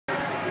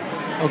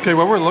Okay,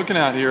 what we're looking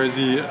at here is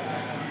the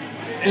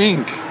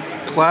Ink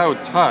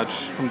Cloud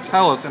Touch from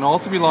TELUS, and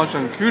also be launched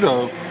on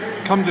Kudo.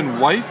 Comes in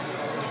white,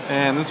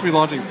 and this will be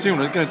launching soon.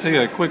 We're going to take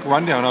a quick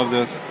rundown of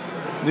this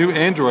new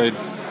Android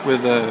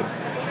with a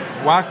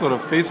whackload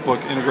of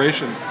Facebook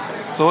integration.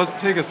 So let's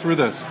take us through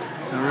this.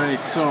 All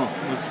right, so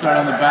let's start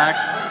on the back.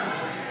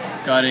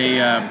 Got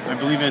a, I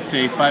believe it's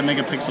a 5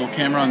 megapixel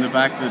camera on the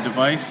back of the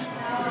device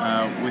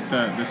with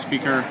the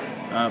speaker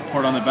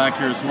port on the back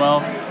here as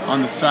well.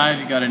 On the side,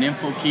 you got an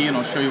info key, and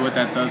I'll show you what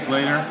that does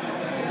later.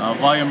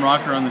 Volume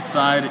rocker on the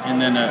side,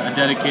 and then a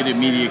dedicated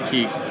media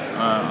key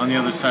on the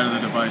other side of the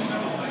device.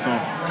 So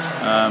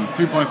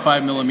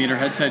 3.5 millimeter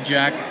headset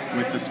jack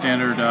with the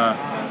standard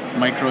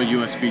micro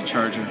USB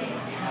charger.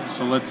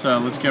 So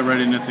let's get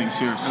right into things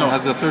here. So it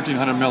has a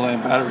 1300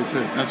 milliamp battery too.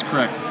 That's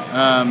correct.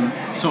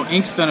 So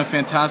Ink's done a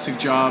fantastic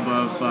job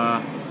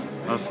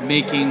of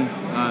making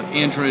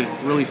Android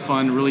really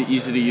fun, really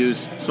easy to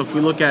use. So if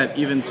we look at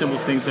even simple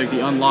things like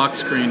the unlock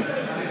screen,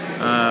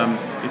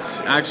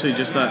 it's actually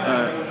just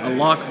a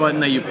lock button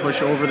that you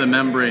push over the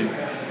membrane,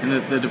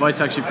 and the device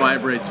actually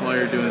vibrates while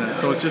you're doing that.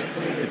 So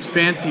it's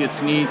fancy,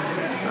 it's neat.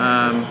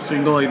 So you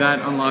can go like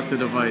that, unlock the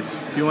device.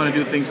 If you want to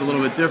do things a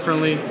little bit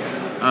differently,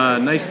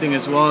 nice thing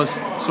as well is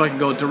so I can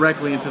go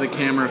directly into the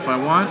camera if I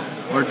want,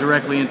 or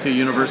directly into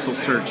universal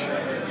search.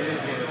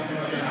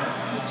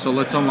 So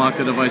let's unlock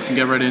the device and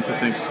get right into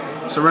things.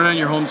 So right on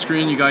your home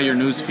screen, you got your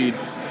news feed.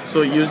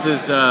 So it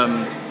uses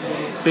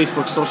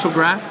Facebook social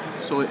graph.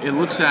 So it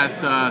looks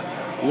at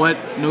what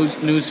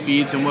news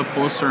feeds and what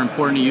posts are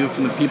important to you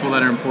from the people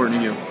that are important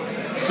to you.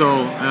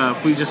 So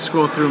if we just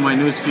scroll through my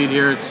news feed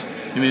here, it's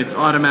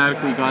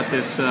automatically got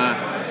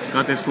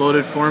this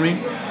loaded for me.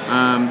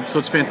 So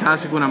it's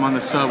fantastic when I'm on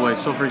the subway.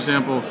 So for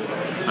example,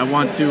 I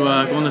want to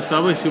go on the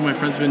subway, see what my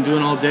friends have been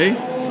doing all day.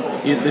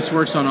 This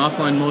works on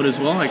offline mode as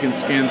well. I can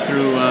scan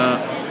through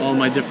all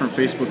my different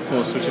Facebook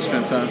posts, which is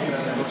fantastic.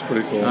 That's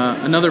pretty cool.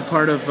 Another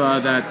part of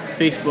that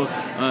Facebook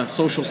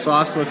social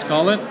sauce, let's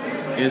call it,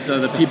 is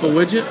the people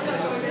widget.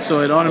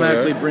 So it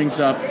automatically brings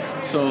up,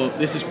 so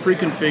this is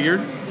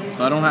pre-configured,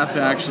 so I don't have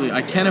to actually,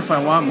 I can if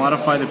I want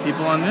modify the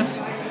people on this,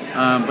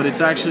 but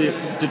it's actually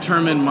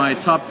determined my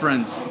top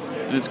friends,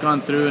 and it's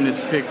gone through and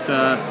it's picked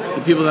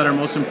the people that are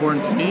most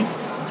important to me,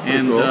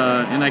 and cool.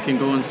 And I can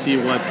go and see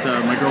what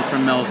my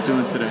girlfriend Mel is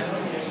doing today.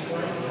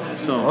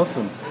 So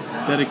awesome.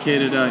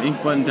 Dedicated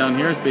ink button down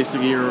here is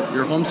basically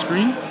your home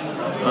screen.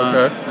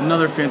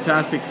 Another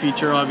fantastic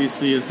feature,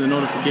 obviously, is the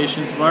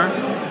notifications bar.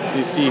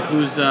 You see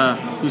who's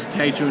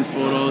tagged you in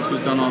photos,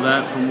 who's done all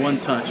that from one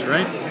touch,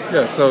 right?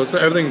 Yeah. So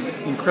everything's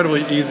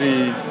incredibly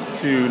easy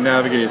to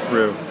navigate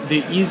through.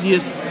 The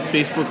easiest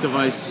Facebook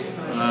device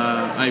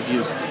I've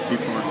used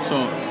before.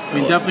 So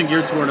definitely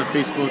geared toward a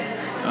Facebook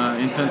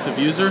intensive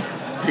user.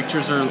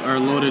 Pictures are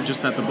loaded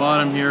just at the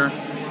bottom here,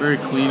 very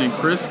clean and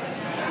crisp.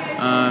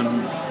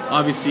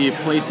 Obviously,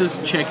 places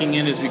checking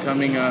in is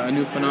becoming a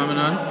new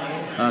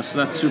phenomenon. So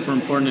that's super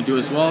important to do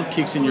as well.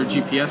 Kicks in your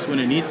GPS when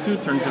it needs to,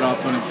 turns it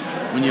off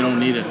when you don't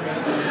need it.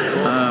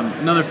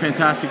 Another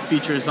fantastic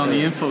feature is on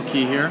the info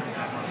key here.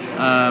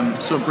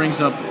 So it brings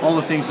up all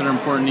the things that are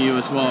important to you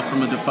as well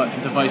from a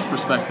device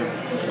perspective.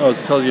 Oh, it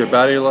tells you your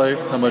battery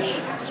life, how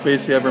much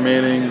space you have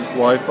remaining,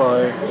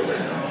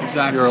 Wi-Fi,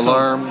 exactly. Your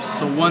alarms.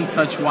 So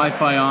one-touch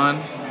Wi-Fi on,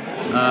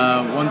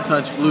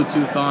 one-touch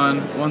Bluetooth on,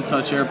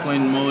 one-touch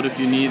airplane mode if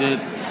you need it.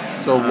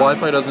 So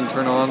Wi-Fi doesn't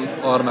turn on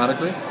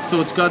automatically?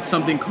 So it's got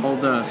something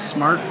called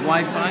smart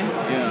Wi-Fi.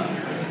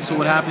 Yeah. So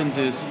what happens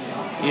is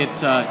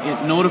it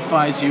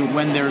notifies you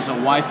when there's a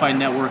Wi-Fi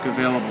network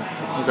available.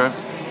 Okay.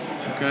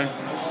 Okay.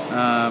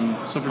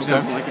 So for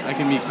example, I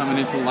can be coming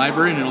into the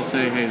library and it'll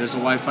say, hey, there's a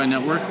Wi-Fi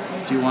network.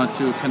 Do you want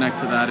to connect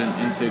to that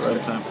and save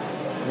some time?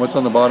 What's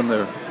on the bottom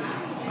there?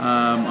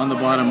 On the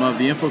bottom of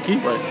the info key.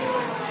 Right.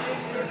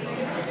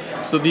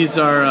 So these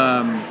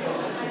are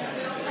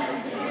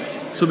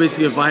so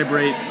basically a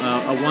vibrate,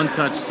 a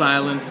one-touch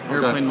silent,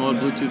 airplane mode,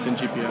 Bluetooth, and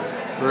GPS.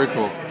 Very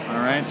cool. All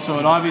right. So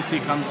it obviously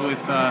comes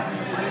with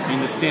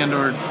the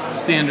standard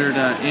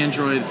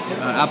Android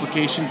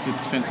applications.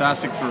 It's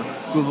fantastic for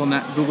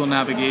Google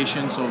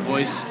navigation. So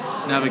voice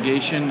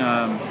navigation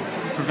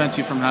prevents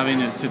you from having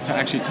to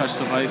actually touch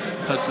the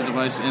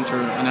device, enter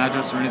an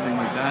address or anything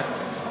like that.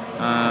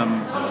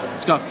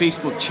 It's got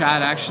Facebook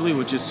chat actually,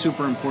 which is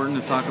super important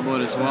to talk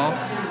about as well.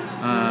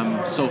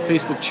 So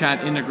Facebook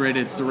chat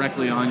integrated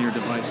directly on your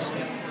device.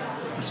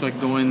 So I can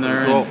go in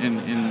there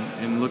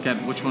and look at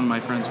which one of my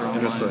friends are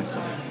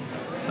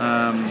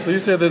online. So you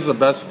say this is the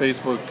best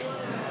Facebook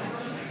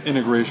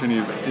integration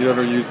you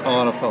ever used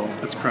on a phone?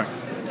 That's correct.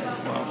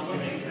 Wow.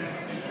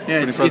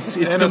 Yeah, it's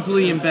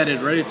completely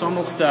embedded, right? It's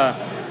almost,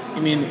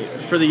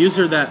 for the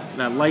user that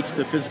likes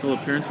the physical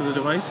appearance of the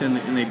device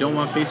and they don't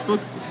want Facebook,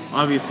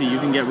 obviously you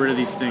can get rid of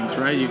these things,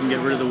 right? You can get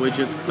rid of the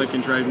widgets, click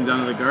and drag them down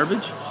to the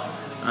garbage.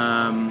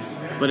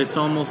 But it's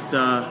almost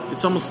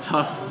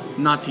tough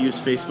not to use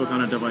Facebook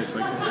on a device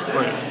like this.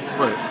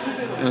 Right.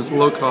 And it's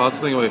low cost.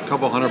 I think like a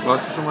couple $100 or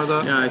something like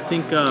that. Yeah, I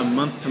think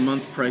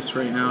month-to-month price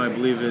right now, I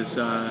believe is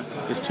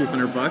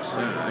 $200.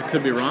 I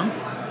could be wrong.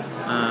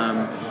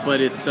 but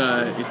it's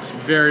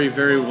very,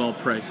 very well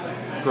priced.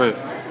 Great.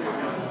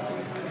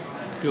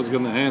 Feels good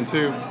in the hand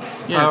too.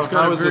 Yeah, it's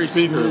got how a is very the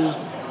speakers?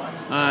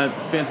 smooth,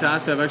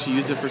 fantastic. I've actually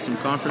used it for some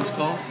conference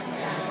calls.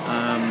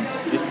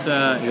 It's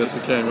I guess we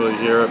can't really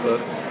hear it, but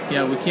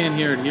yeah, we can't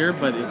hear it here,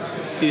 but it's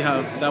see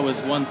how that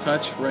was one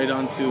touch right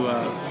onto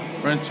our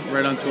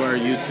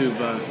YouTube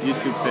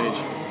page.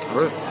 all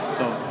right.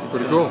 So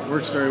Pretty cool.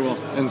 Works very well.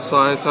 And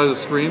size of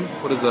screen?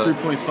 What is that?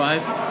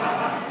 3.5.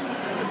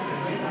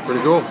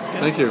 Pretty cool.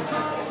 Thank you.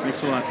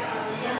 Thanks a lot.